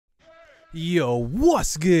Yo,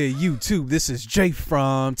 what's good, YouTube? This is Jay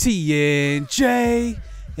from TNJ.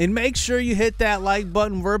 And make sure you hit that like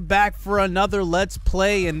button. We're back for another Let's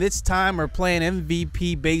Play. And this time we're playing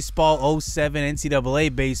MVP Baseball 07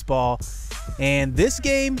 NCAA Baseball. And this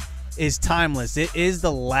game is timeless. It is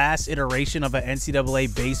the last iteration of an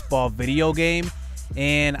NCAA Baseball video game.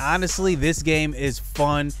 And honestly, this game is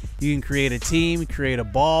fun. You can create a team, create a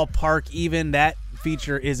ballpark even. That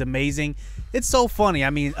feature is amazing. It's so funny. I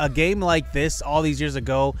mean, a game like this all these years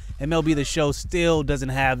ago, MLB The Show still doesn't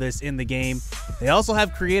have this in the game. They also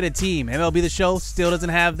have Create a Team. MLB The Show still doesn't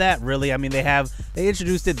have that, really. I mean, they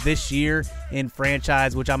introduced it this year in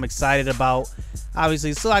franchise, which I'm excited about.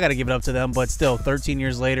 Obviously, so I got to give it up to them, but still, 13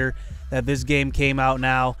 years later that this game came out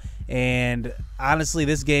now, and honestly,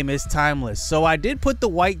 this game is timeless. So I did put the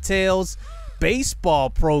Whitetails baseball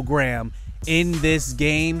program in this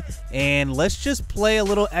game, and let's just play a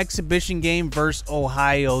little exhibition game versus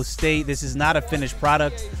Ohio State. This is not a finished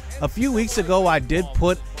product. A few weeks ago I did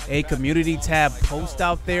put a community tab post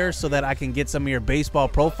out there so that I can get some of your baseball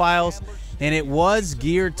profiles, and it was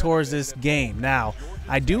geared towards this game. Now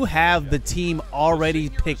I do have the team already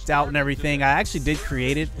picked out and everything. I actually did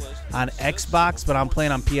create it on Xbox, but I'm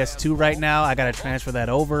playing on PS2 right now. I gotta transfer that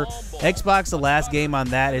over. Xbox, the last game on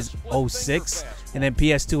that is 06, and then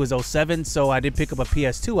PS2 is 07, so I did pick up a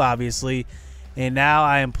PS2 obviously, and now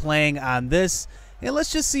I am playing on this, and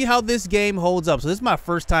let's just see how this game holds up. So this is my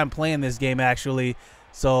first time playing this game actually,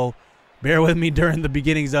 so bear with me during the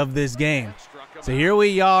beginnings of this game. So here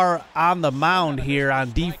we are on the mound here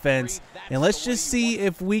on defense, and let's just see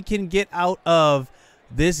if we can get out of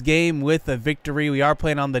this game with a victory. We are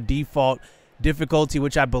playing on the default difficulty,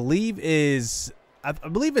 which I believe is, I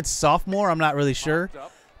believe it's sophomore. I'm not really sure.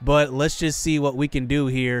 But let's just see what we can do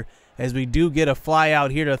here as we do get a fly out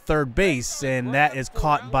here to third base, and that is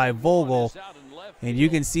caught by Vogel. And you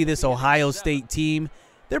can see this Ohio State team.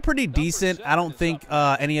 They're pretty decent. I don't think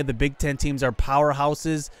any of the Big Ten teams are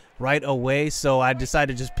powerhouses right away, so I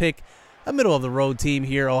decided to just pick a middle-of-the-road team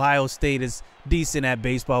here. Ohio State is decent at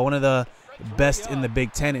baseball, one of the best in the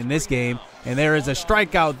Big Ten in this game. And there is a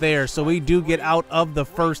strikeout there, so we do get out of the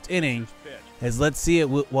first inning. As let's see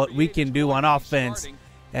what we can do on offense,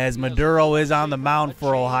 as Maduro is on the mound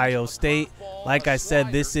for Ohio State. Like I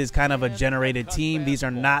said, this is kind of a generated team. These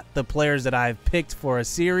are not the players that I've picked for a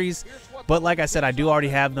series, but like I said, I do already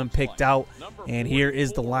have them picked out, and here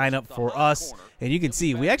is the lineup for us. And you can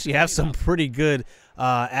see we actually have some pretty good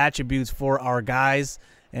attributes for our guys,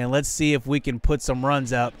 and let's see if we can put some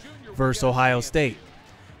runs up versus Ohio State.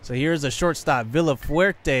 So here's a shortstop,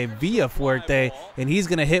 Villafuerte, and he's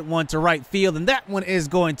going to hit one to right field, and that one is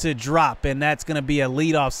going to drop, and that's going to be a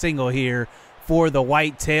leadoff single here for the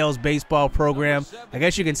Whitetails baseball program. I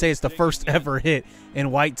guess you can say it's the first ever hit in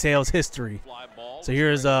Whitetails history. So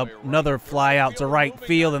here's another fly out to right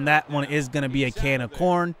field, and that one is going to be a can of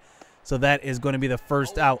corn. So that is going to be the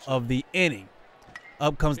first out of the inning.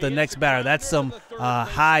 Up comes the next batter. That's some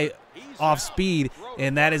high off speed,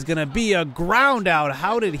 and that is going to be a ground out.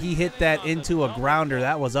 How did he hit that into a grounder?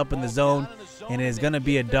 That was up in the zone, and it is going to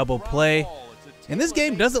be a double play. And this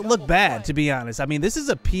game doesn't look bad, to be honest. I mean, this is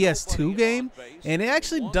a PS2 game, and it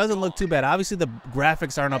actually doesn't look too bad. Obviously, the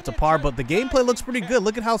graphics aren't up to par, but the gameplay looks pretty good.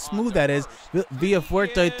 Look at how smooth that is.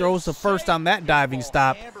 Villafuerte throws the first on that diving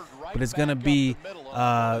stop, but it's going to be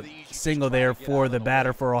single there for the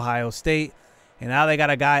batter for Ohio State. And now they got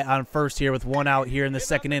a guy on first here with one out here in the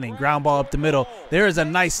second inning. Ground ball up the middle. There is a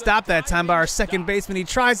nice stop that time by our second baseman. He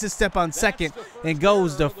tries to step on second and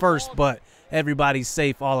goes to first, but everybody's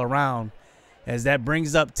safe all around. As that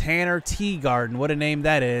brings up Tanner Teagarden. What a name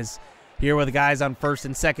that is. Here with the guys on first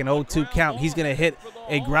and second. 0-2 count. He's going to hit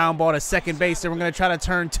a ground ball to second base, and we're going to try to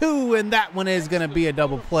turn two, and that one is going to be a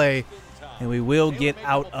double play. And we will get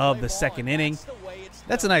out of the second inning.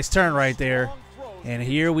 That's a nice turn right there. And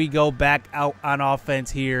here we go back out on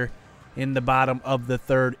offense here in the bottom of the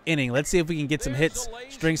third inning. Let's see if we can get some hits,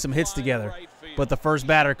 string some hits together. But the first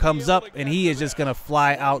batter comes up, and he is just going to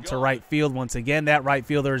fly out to right field once again. That right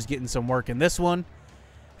fielder is getting some work in this one.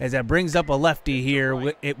 As that brings up a lefty here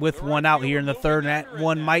with one out here in the third. And that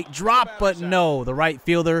one might drop, but no. The right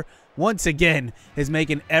fielder, once again, is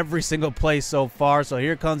making every single play so far. So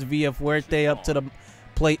here comes Villafuerte up to the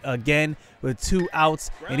plate again with two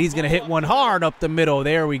outs, and he's going to hit one hard up the middle.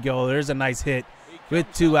 There we go. There's a nice hit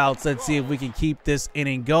with two outs. Let's see if we can keep this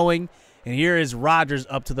inning going. And here is Rogers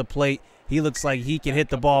up to the plate. He looks like he can hit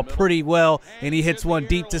the ball pretty well, and he hits one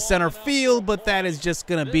deep to center field, but that is just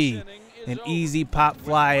going to be an easy pop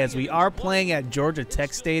fly, as we are playing at Georgia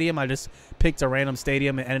Tech Stadium. I just picked a random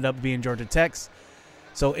stadium and ended up being Georgia Tech's.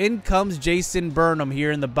 So in comes Jason Burnham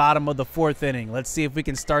here in the bottom of the 4th inning. Let's see if we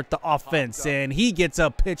can start the offense. And he gets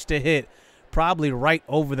a pitch to hit probably right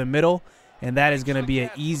over the middle. And that is going to be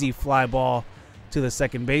an easy fly ball to the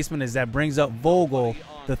second baseman, as that brings up Vogel,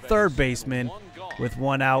 the third baseman, with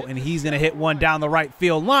 1 out. And he's going to hit one down the right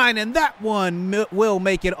field line. And that one will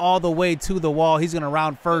make it all the way to the wall. He's going to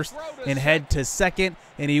round first and head to second.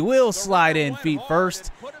 And he will slide in feet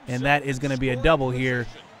first. And that is going to be a double here.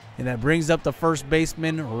 And that brings up the first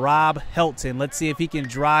baseman, Rob Helton. Let's see if he can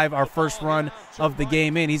drive our first run of the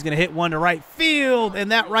game in. He's going to hit one to right field,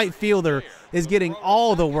 and that right fielder is getting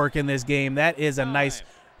all the work in this game. That is a nice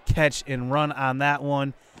catch and run on that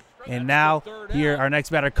one. And now here our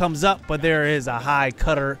next batter comes up, but there is a high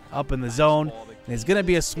cutter up in the zone. And it's going to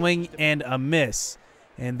be a swing and a miss,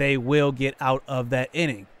 and they will get out of that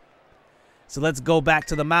inning. So let's go back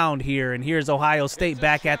to the mound here, and here's Ohio State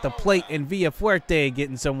back at the plate, and Villafuerte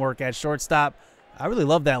getting some work at shortstop. I really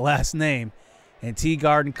love that last name. And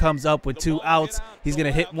Teagarden comes up with 2 outs. He's going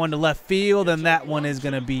to hit one to left field, and that one is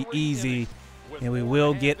going to be easy. And we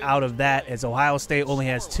will get out of that, as Ohio State only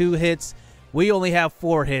has 2 hits. We only have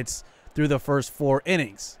 4 hits through the first 4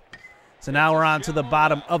 innings. So now we're on to the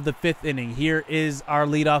bottom of the 5th inning. Here is our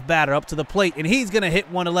leadoff batter up to the plate, and he's going to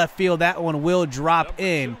hit one to left field. That one will drop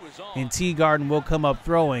in, and Teagarden will come up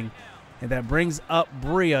throwing. And that brings up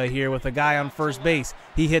Bria here with a guy on first base.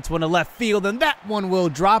 He hits one to left field, and that one will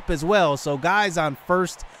drop as well. So guys on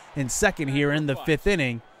first and second here in the 5th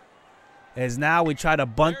inning, as now we try to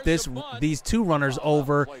bunt these 2 runners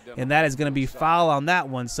over, and that is going to be foul on that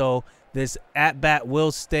one. So this at-bat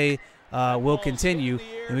will continue,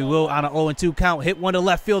 and we will, on an 0-2 count, hit one to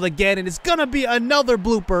left field again, and it's going to be another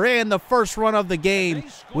blooper, and the first run of the game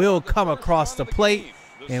will come across the plate,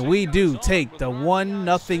 and we do take the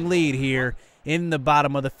 1-0 lead here in the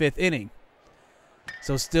bottom of the 5th inning.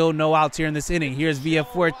 So still no outs here in this inning. Here's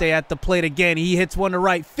Villafuerte at the plate again. He hits one to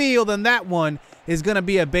right field, and that one is going to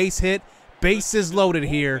be a base hit. Bases loaded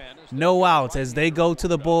here. No outs as they go to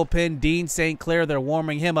the bullpen. Dean St. Clair, they're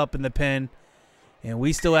warming him up in the pen. And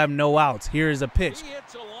we still have no outs. Here is a pitch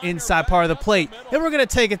inside part of the plate. And we're going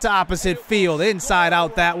to take it to opposite field. Inside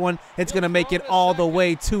out that one. It's going to make it all the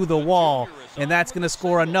way to the wall. And that's going to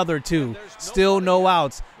score another 2. Still no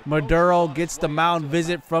outs. Maduro gets the mound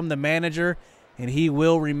visit from the manager. And he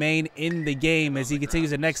will remain in the game as he continues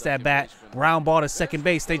the next at-bat. Ground ball to second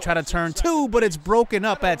base. They try to turn 2, but it's broken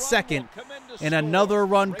up at second. And another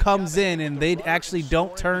run comes in, and they actually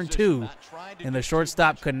don't turn 2. And the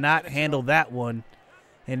shortstop could not handle that one.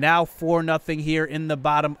 And now 4-0 here in the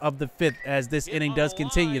bottom of the 5th as this inning does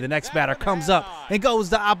continue. The next batter comes up and goes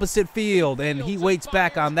to opposite field, and he waits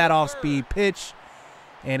back on that off-speed pitch.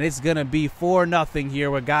 And it's going to be 4-0 here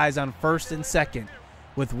with guys on first and second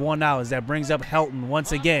with 1 out, as that brings up Helton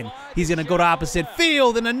once again. He's going to go to opposite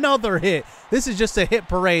field, and another hit. This is just a hit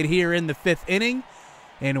parade here in the 5th inning.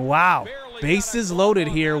 And wow, bases loaded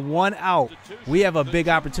here, 1 out. We have a big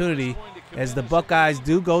opportunity as the Buckeyes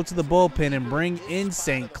do go to the bullpen and bring in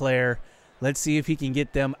St. Clair. Let's see if he can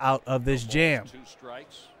get them out of this jam.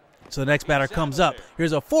 So the next batter comes up.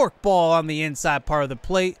 Here's a fork ball on the inside part of the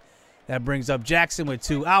plate. That brings up Jackson with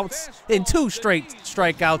 2 outs and 2 straight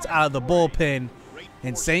strikeouts out of the bullpen.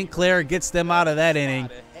 And St. Clair gets them out of that inning.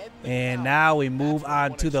 And now we move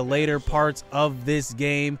on to the later parts of this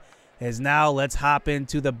game. As now let's hop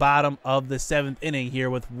into the bottom of the 7th inning here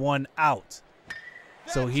with 1 out.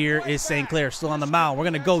 So here is St. Clair still on the mound. We're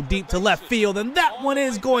going to go deep to left field, and that one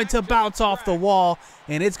is going to bounce off the wall,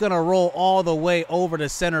 and it's going to roll all the way over to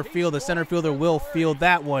center field. The center fielder will field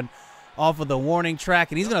that one off of the warning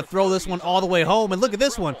track, and he's going to throw this one all the way home. And look at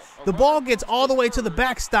this one. The ball gets all the way to the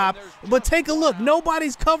backstop, but take a look.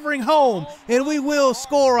 Nobody's covering home, and we will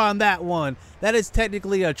score on that one. That is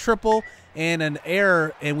technically a triple and an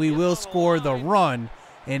error, and we will score the run.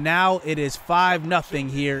 And now it is 5-0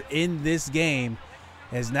 here in this game,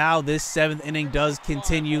 as now this 7th inning does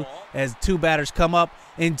continue as 2 batters come up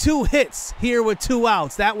and 2 hits here with 2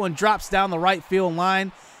 outs. That one drops down the right field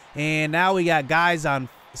line, and now we got guys on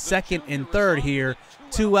second and third here,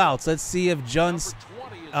 2 outs. Let's see if Jun's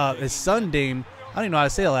Sundin, I don't even know how to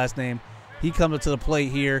say the last name, he comes up to the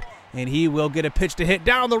plate here, and he will get a pitch to hit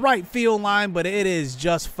down the right field line, but it is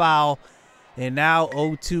just foul. And now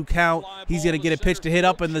 0-2 count. He's going to get a pitch to hit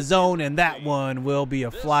up in the zone, and that one will be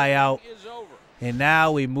a fly out. And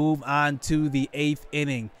now we move on to the 8th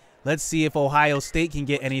inning. Let's see if Ohio State can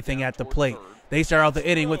get anything at the plate. They start out the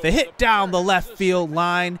inning with a hit down the left field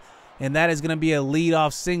line, and that is going to be a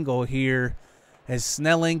leadoff single here as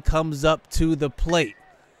Snelling comes up to the plate.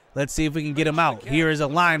 Let's see if we can get him out. Here is a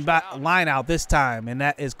line out this time, and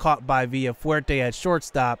that is caught by Villafuerte at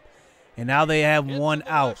shortstop. And now they have one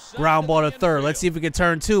out. Ground ball to third. Let's see if we can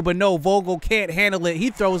turn two. But no, Vogel can't handle it.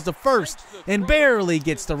 He throws to first and barely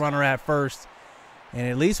gets the runner at first. And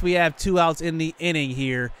at least we have 2 outs in the inning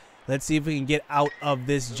here. Let's see if we can get out of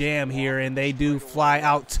this jam here. And they do fly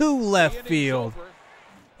out to left field.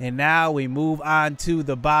 And now we move on to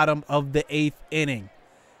the bottom of the 8th inning.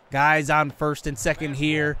 Guys on first and second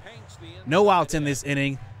here. No outs in this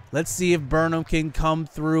inning. Let's see if Burnham can come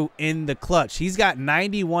through in the clutch. He's got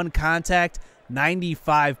 91 contact,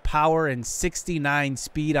 95 power, and 69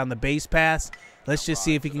 speed on the base pass. Let's just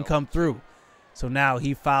see if he can come through. So now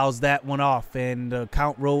he fouls that one off, and the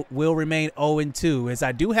count will remain 0-2, as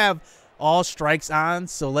I do have all strikes on.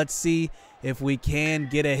 So let's see if we can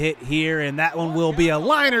get a hit here, and that one will be a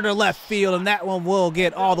liner to left field, and that one will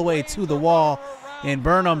get all the way to the wall. And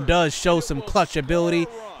Burnham does show some clutch ability,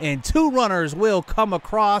 and 2 runners will come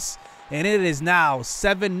across, and it is now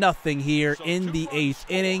 7-0 here in the 8th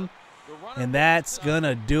inning. And that's going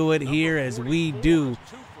to do it here, as we do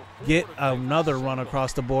get another run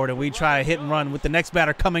across the board, and we try a hit and run with the next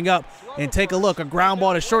batter coming up. And take a look, a ground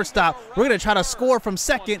ball to shortstop. We're going to try to score from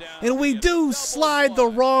second, and we do slide the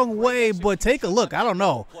wrong way. But take a look, I don't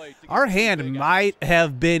know. Our hand might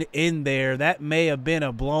have been in there. That may have been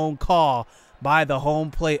a blown call by the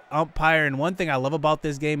home plate umpire. And one thing I love about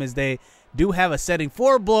this game is they do have a setting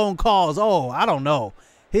for blown calls. Oh, I don't know.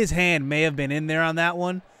 His hand may have been in there on that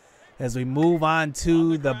one. As we move on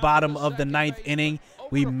to the bottom of the 9th inning,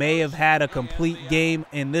 we may have had a complete game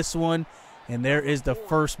in this one. And there is the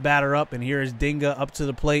first batter up, and here is Dinga up to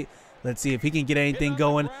the plate. Let's see if he can get anything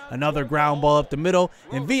going. Another ground ball up the middle,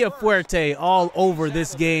 and Villafuerte all over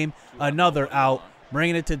this game. Another out,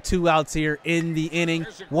 bringing it to 2 outs here in the inning.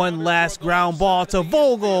 One last ground ball to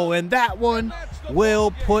Vogel, and that one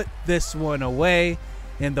will put this one away.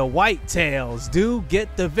 And the Whitetails do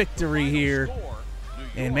get the victory here.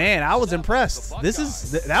 And man, I was impressed.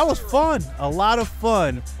 That was fun, a lot of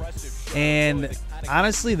fun. And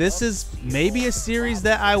honestly, this is maybe a series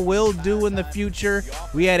that I will do in the future.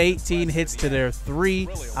 We had 18 hits to their 3.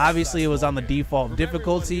 Obviously, it was on the default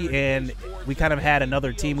difficulty, and we kind of had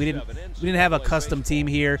another team. We didn't have a custom team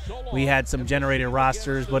here. We had some generated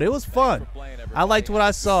rosters, but it was fun. I liked what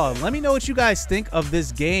I saw. Let me know what you guys think of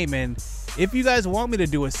this game, and if you guys want me to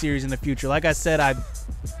do a series in the future. Like I said,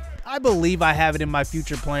 I believe I have it in my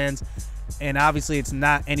future plans, and obviously it's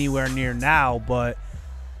not anywhere near now, but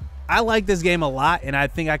I like this game a lot, and I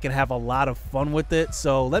think I can have a lot of fun with it.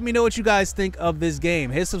 So let me know what you guys think of this game.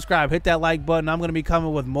 Hit subscribe, hit that like button. I'm going to be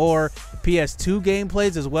coming with more PS2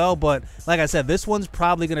 gameplays as well, but like I said, this one's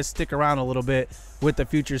probably going to stick around a little bit with the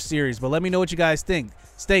future series. But let me know what you guys think.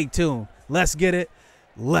 Stay tuned. Let's get it.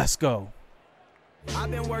 Let's go.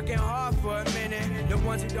 I've been working hard for a minute. The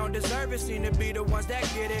ones who don't deserve it seem to be the ones that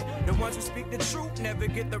get it. The ones who speak the truth never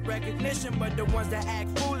get the recognition, but the ones that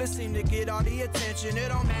act foolish seem to get all the attention. It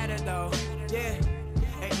don't matter though, yeah,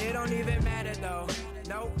 and it don't even matter though,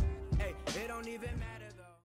 nope.